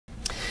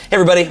Hey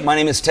everybody, my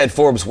name is Ted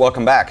Forbes.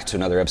 Welcome back to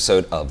another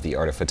episode of The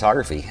Art of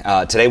Photography.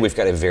 Today we've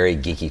got a very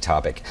geeky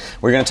topic.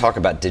 We're going to talk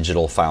about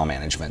digital file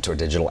management or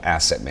digital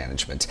asset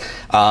management.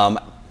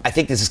 I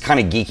think this is kind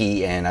of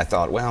geeky, and I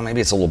thought, well,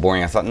 maybe it's a little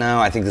boring. I thought, no,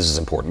 I think this is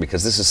important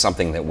because this is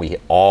something that we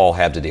all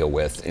have to deal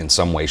with in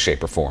some way,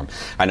 shape, or form.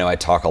 I know I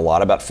talk a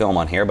lot about film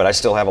on here, but I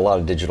still have a lot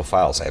of digital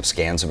files. I have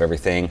scans of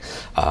everything.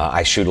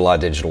 I shoot a lot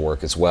of digital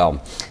work as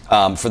well.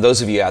 For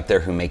those of you out there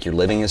who make your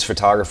living as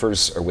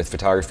photographers or with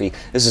photography,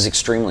 this is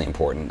extremely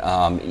important.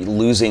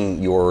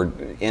 Losing your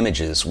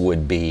images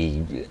would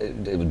be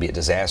a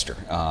disaster.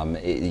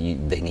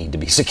 They need to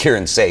be secure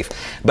and safe.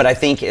 But I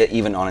think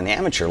even on an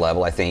amateur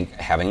level, I think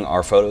having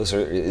our photos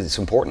is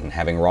important.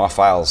 Having raw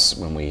files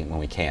when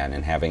we can,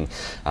 and having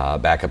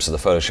backups of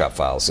the Photoshop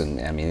files. And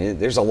I mean,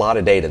 there's a lot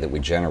of data that we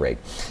generate.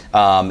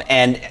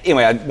 And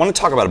anyway, I want to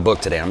talk about a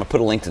book today. I'm going to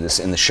put a link to this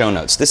in the show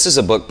notes. This is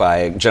a book by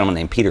a gentleman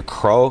named Peter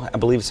Krogh, I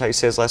believe is how you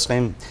say his last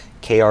name.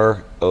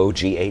 Krogh.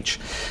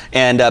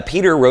 And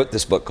Peter wrote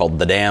this book called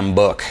The Damn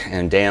Book,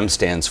 and DAM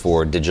stands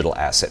for Digital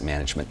Asset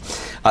Management.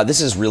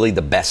 This is really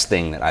the best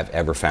thing that I've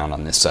ever found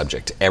on this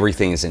subject.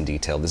 Everything is in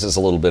detail. This is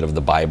a little bit of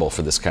the Bible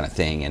for this kind of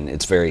thing, and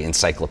it's very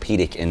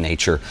encyclopedic in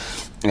nature,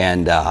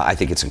 and I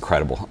think it's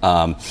incredible.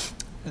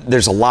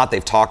 There's a lot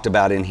they've talked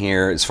about in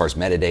here as far as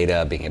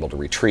metadata, being able to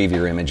retrieve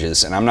your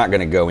images, and I'm not going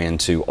to go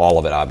into all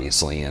of it,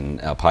 obviously, in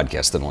a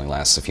podcast that only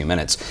lasts a few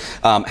minutes.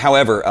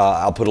 However,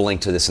 I'll put a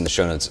link to this in the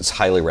show notes. It's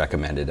highly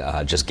recommended.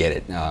 Just get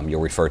it. You'll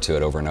refer to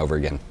it over and over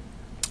again.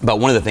 But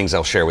one of the things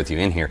I'll share with you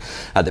in here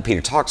that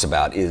Peter talks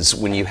about is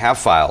when you have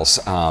files,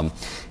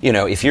 you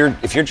know, if you're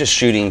just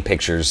shooting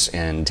pictures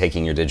and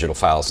taking your digital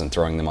files and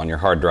throwing them on your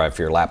hard drive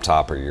for your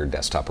laptop or your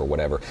desktop or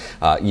whatever,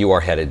 you are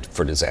headed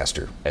for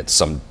disaster at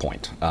some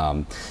point.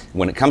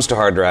 When it comes to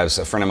hard drives,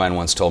 a friend of mine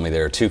once told me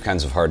there are two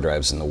kinds of hard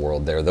drives in the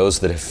world. There are those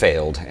that have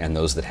failed and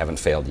those that haven't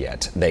failed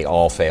yet. They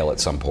all fail at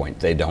some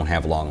point. They don't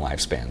have long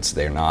lifespans.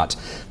 They're not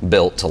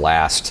built to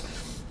last,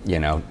 you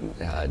know,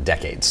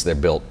 decades. They're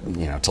built,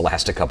 you know, to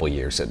last a couple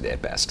years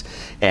at best.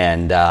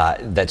 And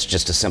that's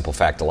just a simple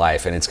fact of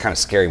life. And it's kind of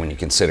scary when you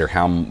consider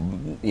how,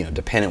 you know,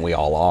 dependent we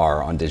all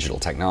are on digital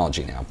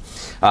technology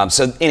now.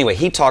 So anyway,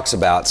 he talks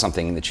about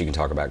something that you can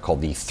talk about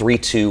called the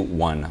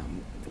 3-2-1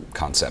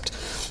 concept.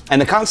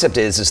 And the concept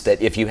is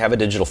that if you have a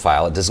digital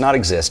file, it does not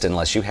exist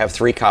unless you have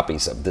 3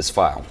 copies of this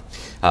file.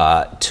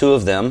 2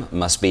 of them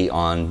must be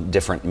on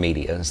different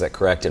media, is that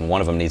correct? And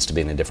one of them needs to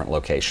be in a different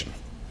location.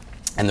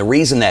 And the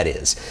reason that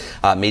is,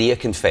 media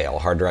can fail, a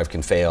hard drive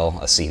can fail,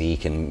 a CD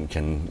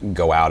can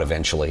go out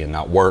eventually and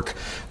not work.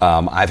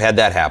 I've had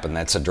that happen.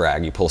 That's a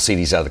drag. You pull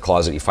CDs out of the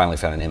closet, you finally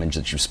found an image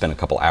that you've spent a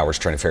couple hours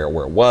trying to figure out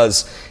where it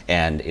was,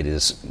 and it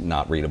is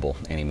not readable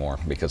anymore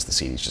because the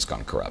CD's just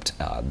gone corrupt.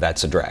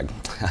 That's a drag.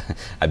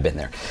 I've been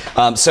there.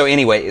 So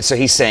anyway, so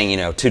he's saying, you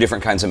know, 2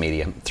 different kinds of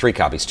media, 3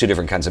 copies, 2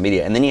 different kinds of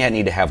media, and then you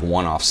need to have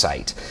one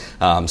off-site.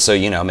 So,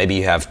 you know, maybe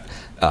you have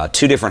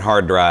 2 different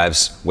hard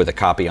drives with a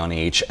copy on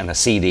each and a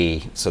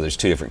CD, so there's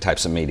 2 different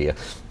types of media.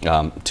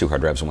 2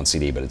 hard drives and 1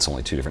 CD, but it's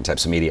only 2 different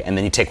types of media. And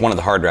then you take one of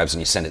the hard drives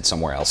and you send it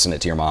somewhere else, send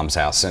it to your mom's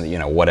house, send it, you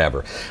know,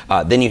 whatever.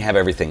 Then you have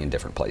everything in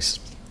different places.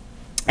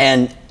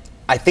 And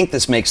I think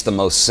this makes the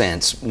most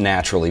sense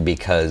naturally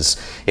because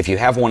if you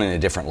have one in a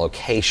different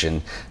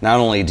location, not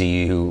only do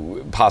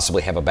you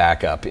possibly have a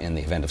backup in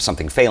the event of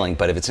something failing,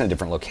 but if it's in a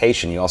different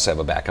location, you also have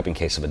a backup in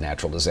case of a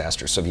natural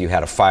disaster. So if you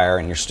had a fire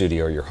in your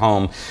studio or your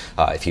home,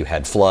 if you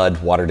had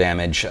flood, water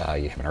damage,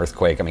 you have an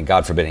earthquake, I mean,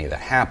 God forbid any of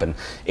that happen,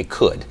 it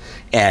could.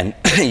 And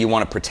you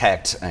want to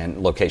protect,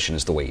 and location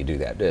is the way you do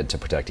that, to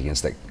protect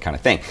against that kind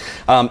of thing.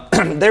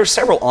 There are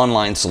several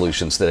online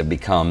solutions that have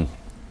become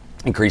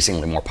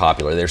increasingly more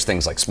popular. There's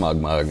things like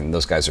SmugMug, and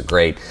those guys are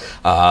great.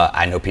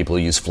 I know people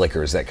who use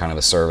Flickr as that kind of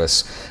a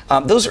service.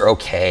 Those are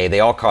okay.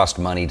 They all cost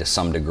money to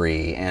some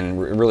degree,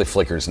 and really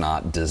Flickr's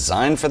not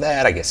designed for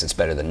that. I guess it's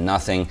better than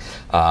nothing.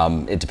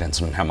 It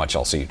depends on how much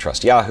also you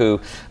trust Yahoo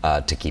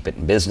to keep it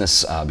in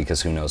business,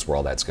 because who knows where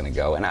all that's going to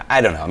go. And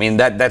I don't know. I mean,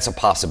 that's a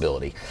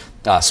possibility.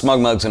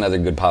 SmugMug's another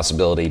good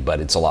possibility,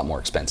 but it's a lot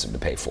more expensive to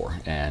pay for.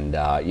 And,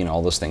 you know,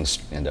 all those things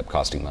end up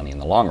costing money in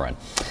the long run.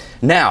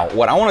 Now,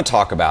 what I want to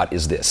talk about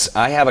is this.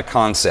 I have a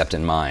concept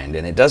in mind,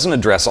 and it doesn't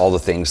address all the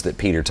things that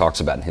Peter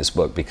talks about in his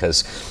book,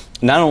 because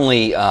not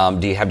only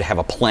do you have to have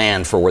a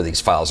plan for where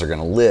these files are going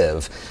to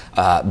live,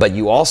 but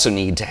you also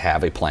need to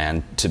have a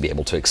plan to be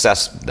able to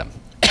access them.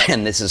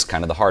 And this is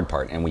kind of the hard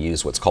part, and we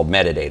use what's called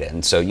metadata.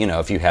 And so, you know,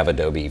 if you have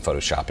Adobe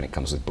Photoshop and it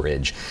comes with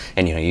Bridge,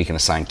 and, you know, you can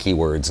assign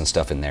keywords and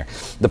stuff in there.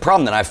 The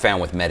problem that I've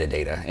found with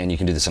metadata, and you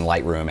can do this in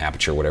Lightroom,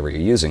 Aperture, whatever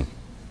you're using,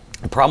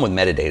 the problem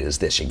with metadata is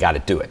this: you got to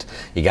do it.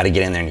 You got to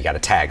get in there and you got to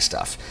tag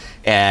stuff.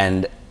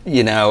 And,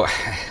 you know,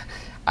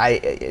 I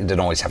didn't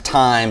always have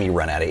time. You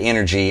run out of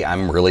energy.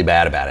 I'm really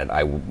bad about it.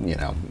 I, you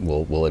know,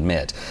 will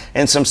admit.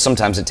 And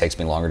sometimes it takes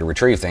me longer to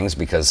retrieve things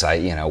because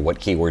you know, what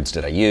keywords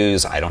did I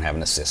use? I don't have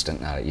an assistant.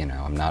 You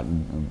know, I'm not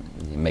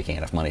making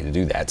enough money to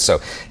do that.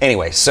 So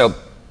anyway, so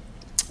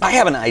I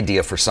have an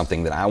idea for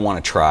something that I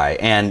want to try,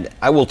 and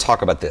I will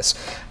talk about this.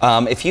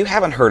 If you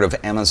haven't heard of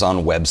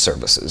Amazon Web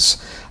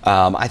Services,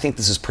 I think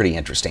this is pretty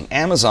interesting.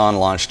 Amazon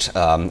launched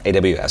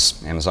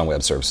AWS, Amazon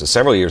Web Services,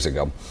 several years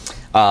ago.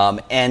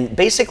 And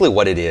basically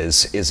what it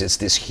is it's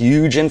this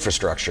huge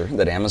infrastructure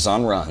that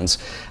Amazon runs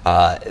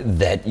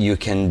that you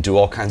can do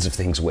all kinds of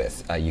things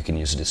with. You can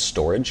use it as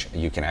storage.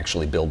 You can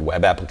actually build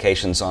web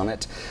applications on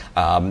it.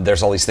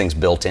 There's all these things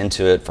built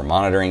into it for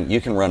monitoring.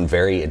 You can run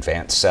very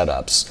advanced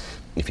setups,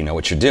 if you know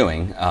what you're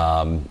doing,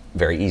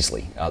 very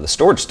easily. The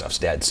storage stuff's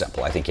dead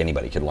simple. I think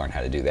anybody could learn how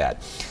to do that.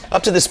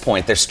 Up to this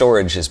point, their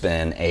storage has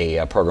been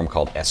a program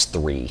called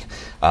S3.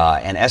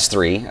 And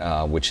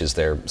S3, which is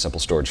their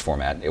simple storage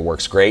format, it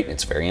works great.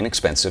 It's very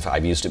inexpensive.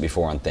 I've used it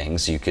before on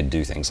things. You could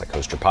do things like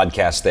host your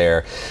podcast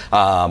there,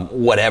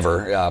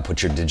 whatever,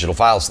 put your digital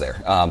files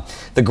there.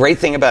 The great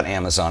thing about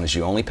Amazon is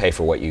you only pay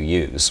for what you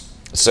use.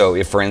 So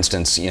if, for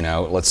instance,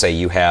 let's say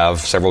you have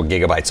several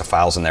gigabytes of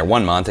files in there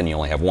one month and you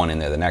only have one in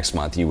there the next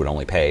month, you would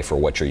only pay for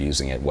what you're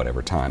using at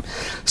whatever time.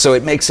 So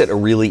it makes it a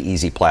really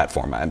easy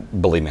platform.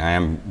 Believe me, I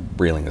am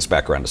reeling this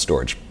back around to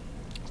storage.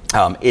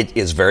 It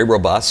is very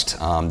robust.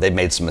 They've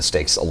made some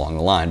mistakes along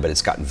the line, but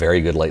it's gotten very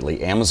good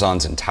lately.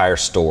 Amazon's entire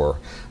store,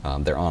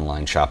 their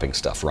online shopping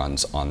stuff,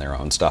 runs on their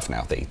own stuff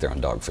now. They eat their own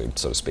dog food,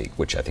 so to speak,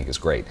 which I think is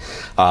great.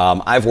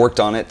 I've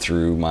worked on it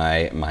through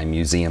my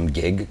museum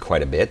gig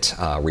quite a bit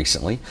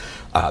recently.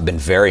 I've been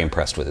very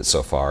impressed with it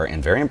so far,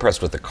 and very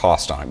impressed with the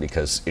cost on it,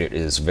 because it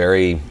is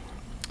very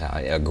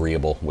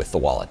agreeable with the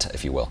wallet,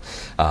 if you will.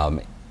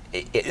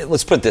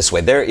 Let's put it this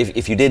way,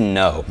 if you didn't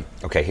know,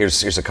 okay,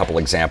 here's a couple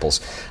examples.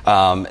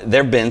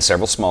 There have been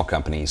several small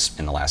companies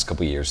in the last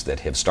couple of years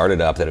that have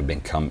started up that have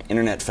become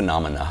internet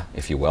phenomena,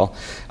 if you will.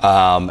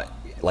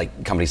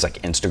 Like companies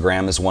like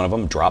Instagram is one of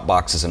them,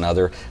 Dropbox is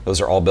another. Those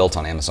are all built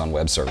on Amazon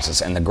Web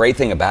Services. And the great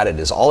thing about it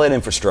is all that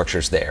infrastructure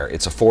is there.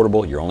 It's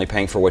affordable, you're only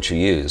paying for what you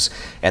use.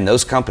 And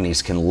those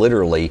companies can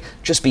literally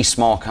just be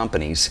small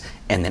companies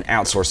and then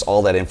outsource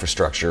all that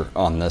infrastructure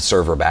on the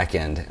server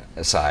backend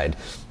side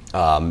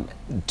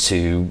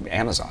to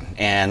Amazon.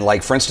 And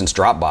like, for instance,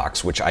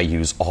 Dropbox, which I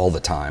use all the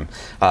time.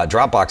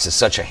 Dropbox is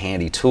such a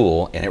handy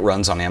tool, and it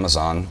runs on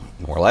Amazon,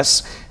 more or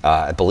less.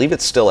 I believe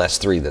it's still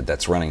S3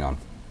 that's running on.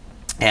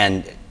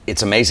 And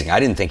it's amazing. I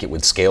didn't think it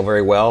would scale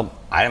very well.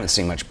 I haven't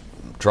seen much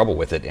trouble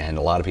with it, and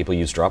a lot of people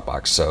use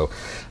Dropbox, so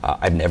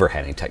I've never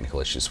had any technical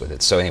issues with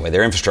it. So anyway,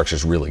 their infrastructure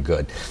is really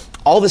good.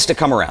 All this to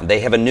come around, they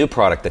have a new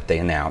product that they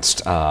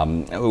announced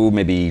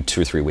maybe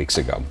 2 or 3 weeks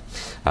ago,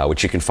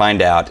 which you can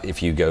find out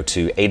if you go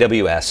to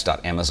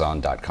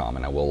aws.amazon.com,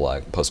 and I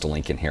will post a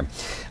link in here.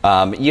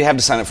 You have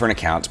to sign up for an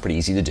account. It's pretty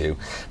easy to do,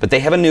 but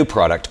they have a new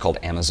product called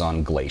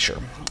Amazon Glacier.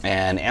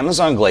 And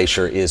Amazon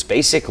Glacier is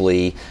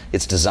basically,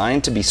 it's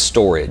designed to be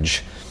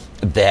storage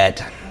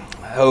that,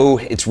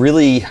 it's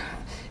really,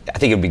 I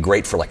think it would be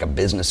great for like a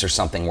business or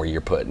something where you're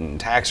putting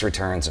tax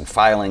returns and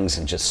filings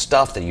and just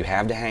stuff that you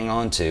have to hang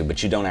on to,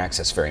 but you don't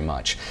access very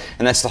much.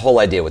 And that's the whole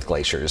idea with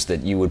Glacier, is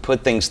that you would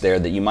put things there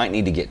that you might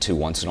need to get to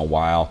once in a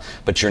while,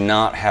 but you're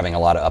not having a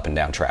lot of up and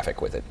down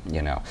traffic with it,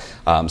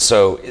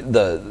 So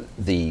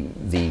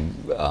the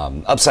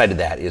upside to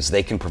that is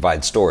they can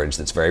provide storage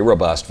that's very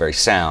robust, very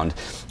sound,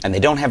 and they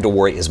don't have to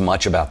worry as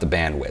much about the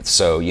bandwidth.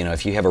 So,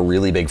 if you have a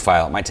really big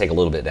file, it might take a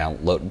little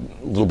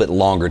bit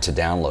longer to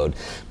download,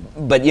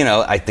 but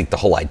I think the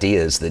whole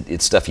idea is that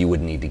it's stuff you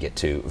wouldn't need to get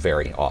to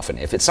very often.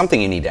 If it's something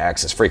you need to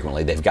access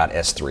frequently, they've got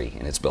S3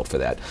 and it's built for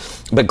that.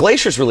 But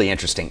Glacier is really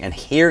interesting, and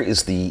here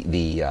is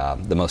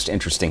the most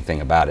interesting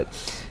thing about it,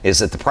 is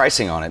that the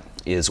pricing on it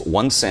is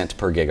 1 cent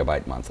per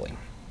gigabyte monthly.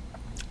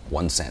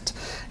 1 cent.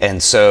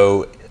 And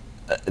so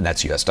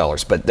that's US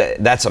dollars, but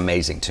that's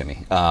amazing to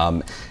me.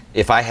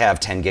 If I have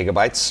 10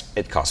 gigabytes,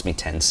 it costs me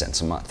 10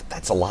 cents a month.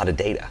 That's a lot of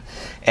data.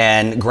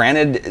 And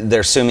granted, they're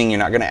assuming you're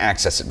not going to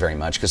access it very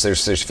much, because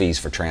there's fees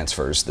for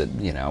transfers that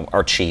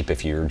are cheap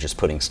if you're just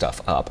putting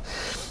stuff up.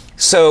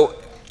 So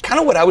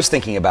kind of what I was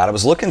thinking about, I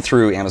was looking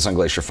through Amazon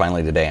Glacier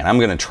finally today, and I'm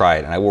going to try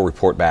it, and I will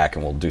report back,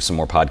 and we'll do some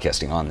more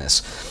podcasting on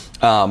this.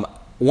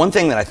 One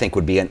thing that I think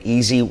would be an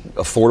easy,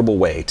 affordable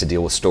way to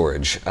deal with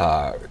storage,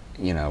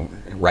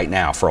 right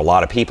now for a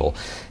lot of people,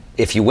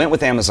 if you went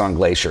with Amazon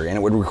Glacier, and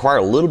it would require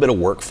a little bit of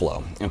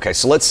workflow. Okay,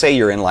 so let's say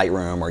you're in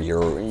Lightroom, or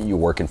you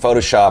work in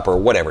Photoshop, or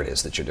whatever it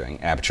is that you're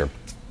doing, Aperture.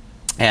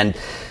 And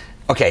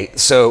okay,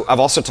 so I've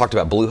also talked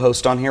about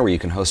Bluehost on here, where you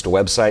can host a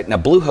website. Now,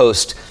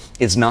 Bluehost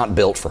is not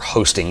built for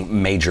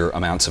hosting major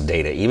amounts of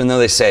data. Even though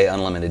they say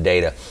unlimited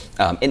data,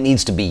 it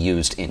needs to be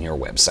used in your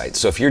website.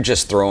 So if you're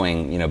just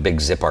throwing big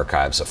zip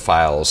archives of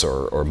files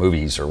or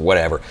movies or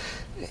whatever,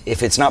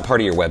 if it's not part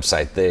of your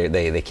website,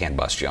 they can't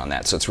bust you on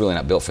that. So it's really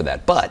not built for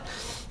that. But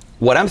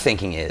what I'm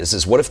thinking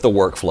is what if the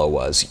workflow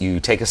was, you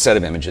take a set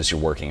of images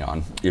you're working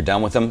on, you're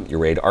done with them, you're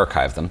ready to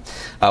archive them.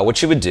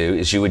 What you would do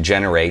is you would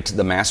generate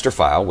the master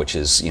file, which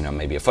is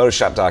maybe a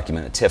Photoshop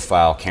document, a TIFF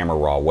file, Camera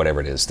Raw,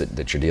 whatever it is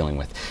that you're dealing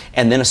with,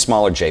 and then a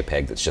smaller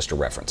JPEG that's just a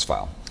reference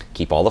file.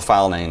 Keep all the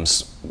file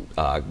names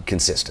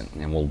consistent,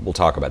 and we'll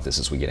talk about this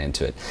as we get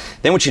into it.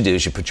 Then what you do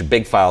is you put your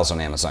big files on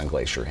Amazon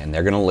Glacier, and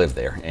they're going to live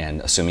there,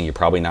 and assuming you're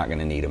probably not going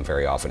to need them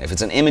very often. If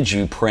it's an image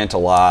you print a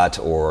lot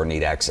or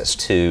need access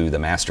to, the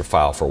master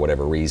file for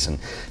whatever reason,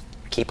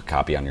 keep a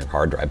copy on your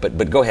hard drive,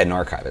 but go ahead and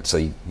archive it, so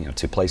you know,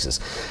 2 places.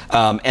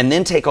 And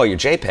then take all your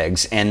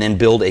JPEGs and then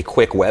build a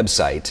quick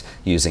website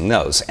using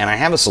those. And I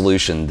have a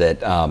solution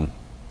that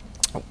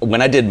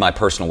when I did my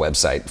personal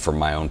website for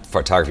my own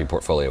photography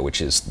portfolio, which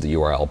is the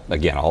URL,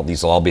 again,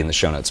 these will all be in the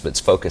show notes, but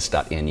it's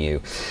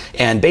focus.nu.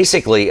 And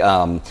basically,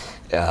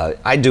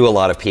 I do a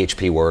lot of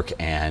PHP work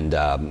and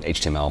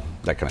HTML,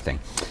 that kind of thing.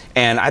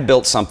 And I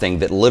built something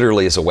that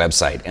literally is a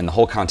website, and the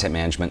whole content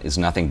management is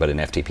nothing but an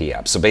FTP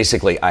app. So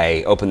basically,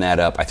 I open that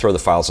up, I throw the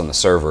files on the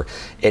server,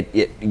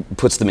 it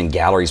puts them in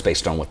galleries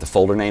based on what the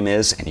folder name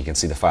is, and you can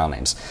see the file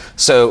names.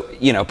 So,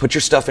 you know, put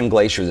your stuff in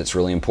Glacier that's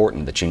really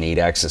important, that you need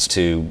access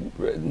to,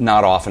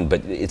 not often,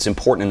 but it's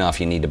important enough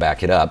you need to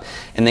back it up,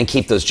 and then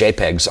keep those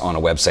JPEGs on a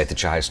website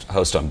that you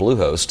host on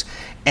Bluehost.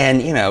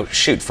 And, you know,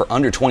 shoot, for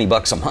under 20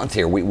 bucks a month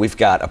here, we've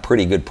got a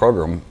pretty good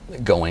program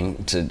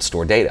going to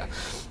store data.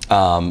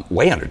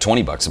 Way under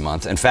 20 bucks a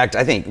month. In fact,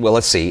 I think, well,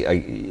 let's see,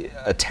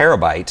 a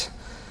terabyte.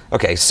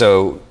 Okay,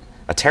 so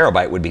a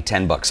terabyte would be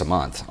 10 bucks a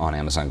month on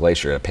Amazon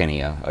Glacier, a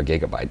penny a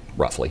gigabyte,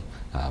 roughly.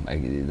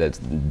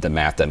 The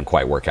math doesn't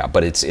quite work out,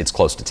 but it's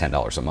close to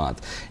 $10 a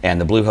month.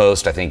 And the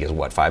Bluehost, I think, is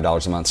what,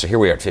 $5 a month? So here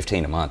we are at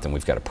 15 a month, and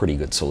we've got a pretty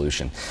good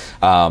solution.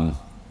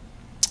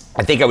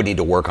 I think I would need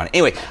to work on it.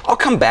 Anyway, I'll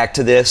come back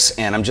to this,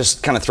 and I'm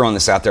just kind of throwing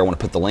this out there. I want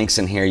to put the links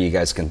in here. You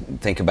guys can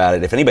think about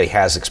it. If anybody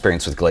has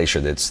experience with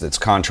Glacier that's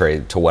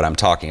contrary to what I'm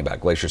talking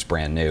about, Glacier's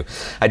brand new.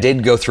 I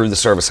did go through the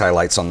service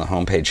highlights on the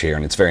homepage here,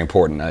 and it's very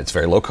important. It's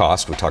very low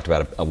cost. We talked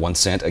about a 1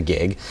 cent a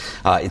gig.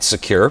 It's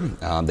secure.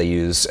 They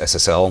use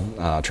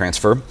SSL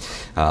transfer,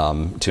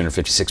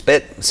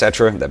 256-bit,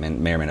 etc. That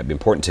may or may not be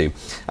important to you.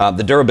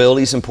 The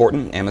durability is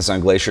important. Amazon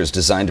Glacier is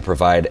designed to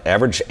provide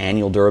average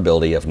annual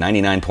durability of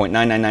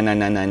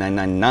 99.9999999% for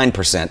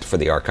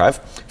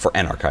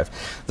an archive.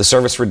 The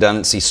service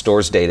redundancy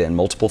stores data in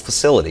multiple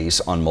facilities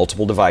on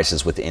multiple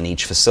devices within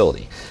each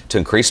facility. To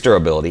increase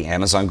durability,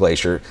 Amazon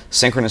Glacier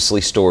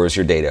synchronously stores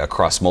your data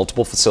across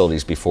multiple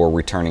facilities before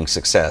returning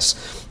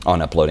success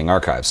on uploading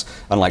archives.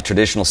 Unlike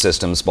traditional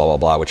systems, blah, blah,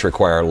 blah, which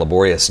require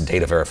laborious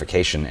data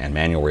verification and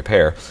manual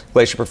repair,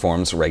 Glacier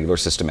performs regular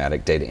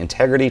systematic data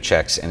integrity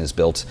checks and is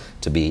built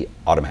to be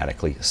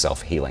automatically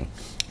self-healing.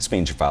 This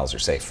means your files are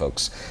safe,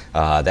 folks.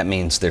 That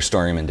means they're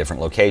storing them in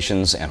different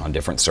locations and on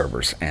different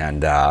servers,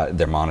 and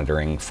they're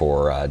monitoring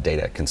for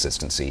data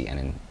consistency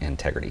and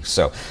integrity.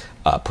 So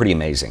pretty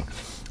amazing.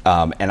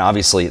 And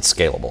obviously it's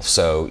scalable.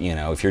 So, you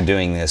know, if you're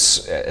doing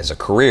this as a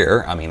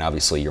career, I mean,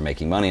 obviously you're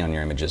making money on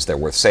your images, they're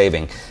worth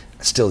saving.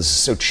 Still, this is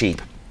so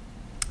cheap.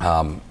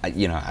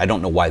 You know, I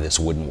don't know why this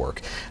wouldn't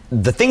work.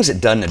 The things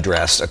it doesn't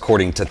address,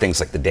 according to things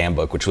like the DAM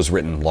book, which was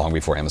written long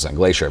before Amazon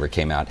Glacier ever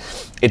came out,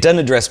 it doesn't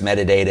address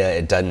metadata.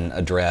 It doesn't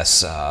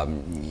address,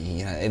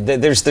 you know,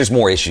 there's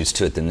more issues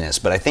to it than this.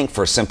 But I think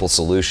for a simple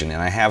solution,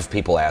 and I have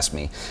people ask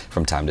me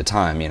from time to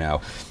time, you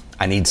know,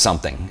 I need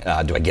something.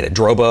 Do I get a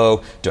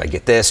Drobo? Do I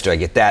get this? Do I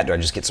get that? Do I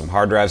just get some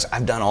hard drives?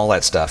 I've done all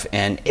that stuff,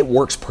 and it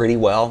works pretty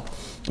well,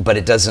 but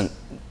it doesn't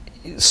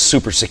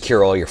super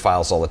secure all your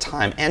files all the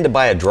time. And to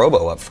buy a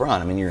Drobo up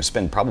front, I mean, you're going to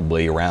spend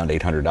probably around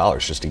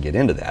 $800 just to get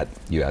into that,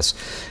 US.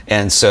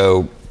 And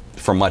so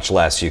for much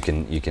less, you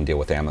can deal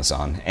with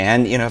Amazon.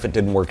 And, you know, if it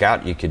didn't work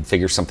out, you could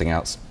figure something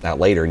else out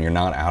later, and you're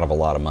not out of a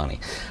lot of money.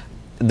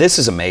 This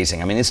is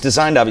amazing. I mean, it's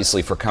designed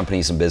obviously for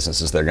companies and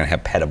businesses that are going to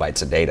have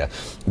petabytes of data,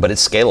 but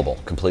it's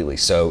scalable completely.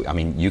 So, I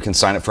mean, you can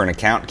sign up for an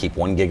account, keep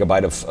 1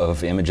 gigabyte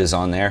of images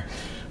on there,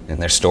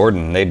 and they're stored,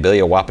 and they bill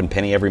you a whopping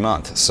penny every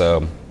month.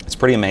 So it's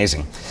pretty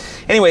amazing.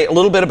 Anyway, a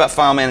little bit about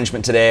file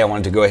management today. I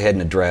wanted to go ahead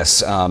and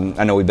address.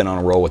 I know we've been on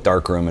a roll with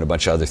Darkroom and a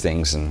bunch of other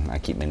things, and I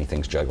keep many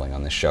things juggling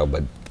on this show,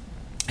 but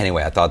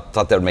anyway, I thought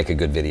that would make a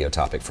good video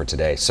topic for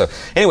today. So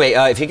anyway,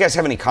 if you guys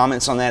have any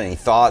comments on that, any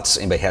thoughts,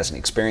 anybody has any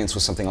experience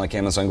with something like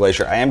Amazon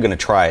Glacier, I am going to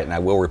try it, and I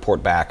will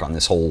report back on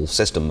this whole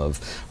system of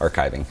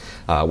archiving,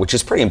 which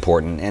is pretty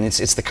important. And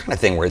it's the kind of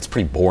thing where it's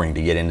pretty boring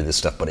to get into this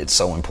stuff, but it's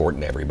so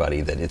important to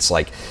everybody that it's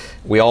like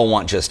we all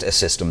want just a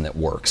system that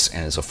works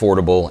and is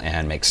affordable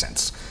and makes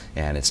sense,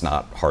 and it's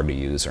not hard to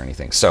use or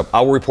anything. So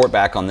I'll report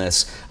back on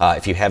this.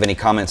 If you have any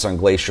comments on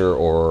Glacier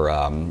or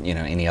you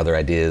know, any other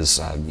ideas,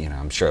 you know,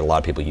 I'm sure a lot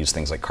of people use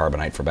things like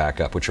Carbonite for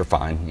backup, which are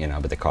fine, you know,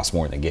 but they cost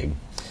more than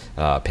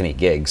a penny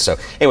gig. So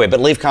anyway,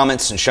 but leave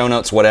comments and show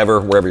notes, whatever,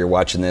 wherever you're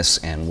watching this,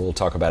 and we'll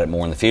talk about it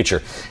more in the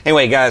future.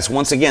 Anyway, guys,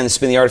 once again, this has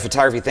been The Art of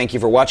Photography. Thank you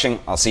for watching.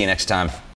 I'll see you next time.